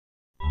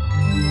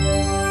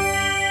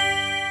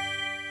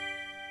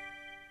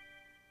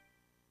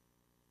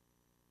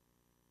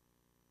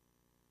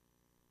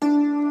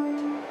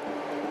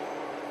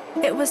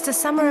It was the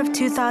summer of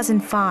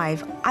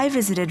 2005. I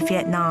visited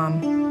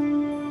Vietnam.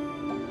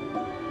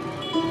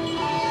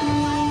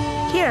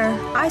 Here,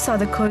 I saw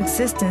the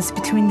coexistence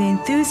between the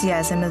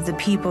enthusiasm of the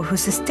people who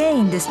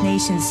sustained this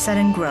nation's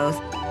sudden growth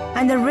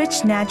and the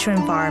rich natural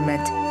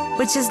environment,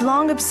 which has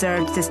long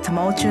observed this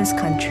tumultuous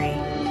country.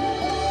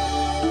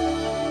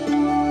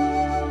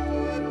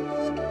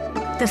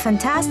 The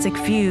fantastic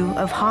view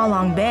of Ha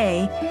Long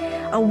Bay,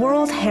 a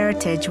world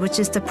heritage which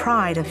is the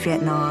pride of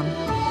Vietnam.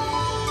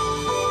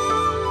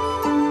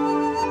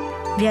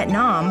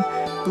 Vietnam,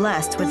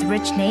 blessed with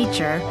rich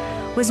nature,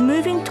 was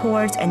moving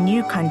towards a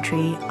new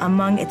country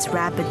among its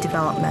rapid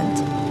development.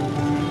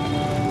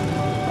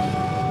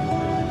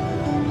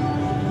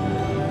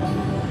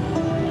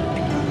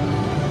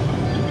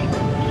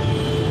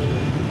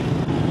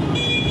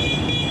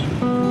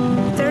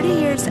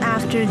 Years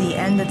after the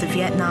end of the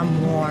Vietnam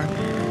War,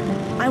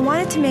 I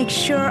wanted to make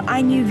sure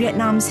I knew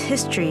Vietnam's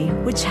history,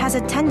 which has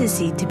a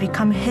tendency to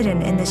become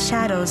hidden in the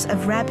shadows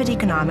of rapid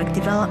economic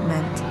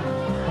development.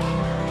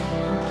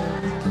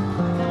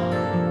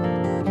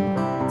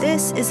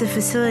 This is a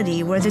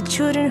facility where the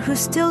children who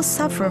still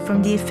suffer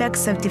from the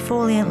effects of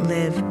defoliant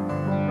live.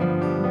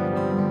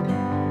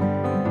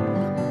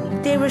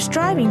 They were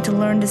striving to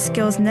learn the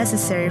skills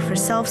necessary for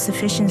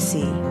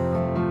self-sufficiency.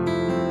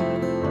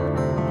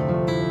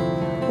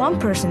 One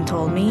person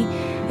told me,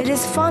 "It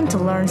is fun to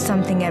learn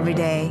something every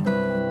day."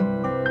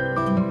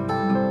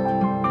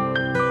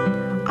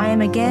 I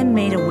am again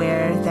made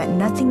aware that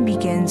nothing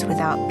begins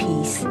without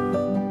peace.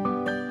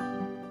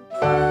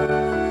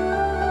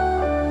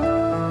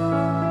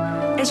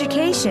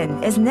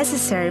 Education is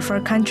necessary for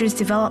a country's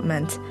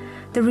development.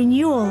 The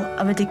renewal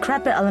of a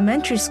decrepit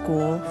elementary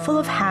school full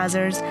of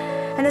hazards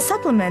and the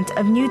supplement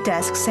of new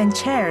desks and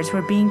chairs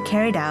were being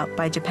carried out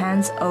by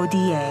Japan's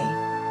ODA.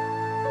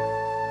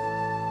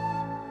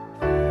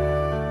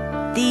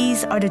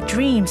 These are the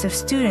dreams of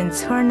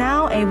students who are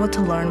now able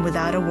to learn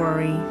without a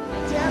worry.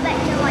 Chữa bệnh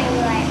cho mọi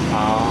người.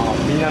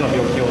 みんなの病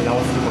気を治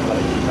すことが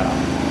できるから。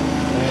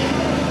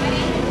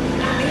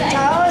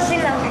Cháu xin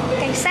làm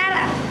cảnh sát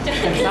ạ.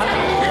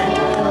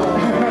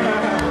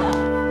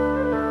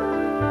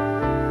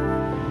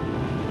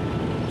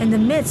 In the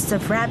midst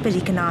of rapid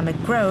economic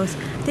growth,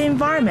 the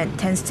environment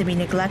tends to be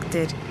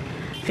neglected.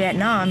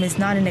 Vietnam is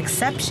not an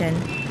exception,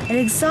 and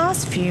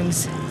exhaust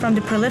fumes from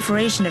the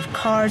proliferation of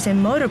cars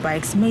and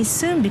motorbikes may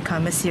soon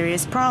become a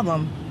serious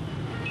problem.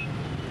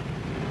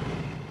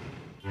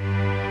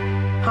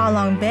 Ha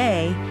Long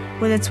Bay,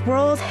 with its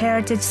World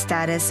Heritage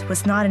status,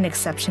 was not an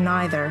exception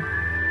either.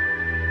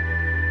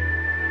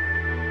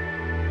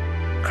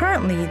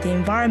 Currently, the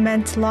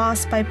environment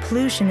lost by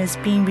pollution is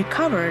being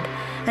recovered,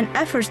 and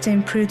efforts to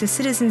improve the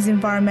citizens'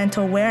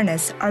 environmental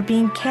awareness are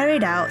being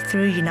carried out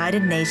through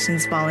United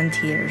Nations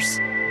volunteers.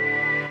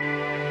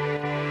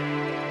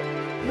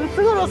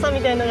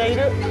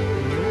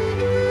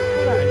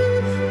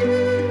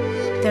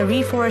 The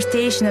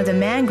reforestation of the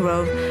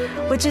mangrove,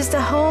 which is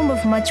the home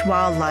of much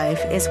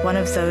wildlife, is one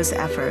of those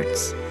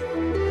efforts.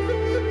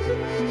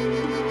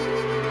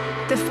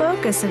 The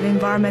focus of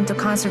environmental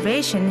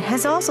conservation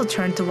has also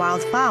turned to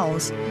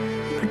wildfowls.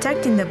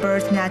 Protecting the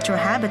bird's natural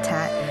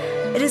habitat,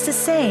 it is the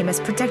same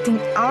as protecting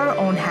our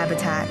own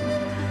habitat.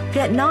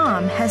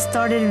 Vietnam has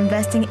started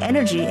investing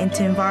energy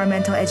into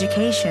environmental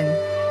education.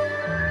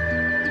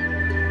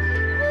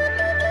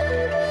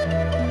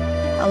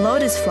 A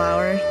lotus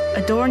flower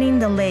adorning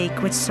the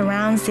lake which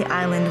surrounds the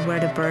island where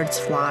the birds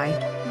fly.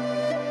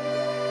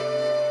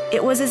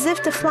 It was as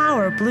if the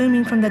flower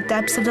blooming from the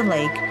depths of the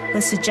lake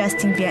was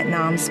suggesting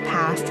Vietnam's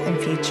past and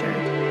future.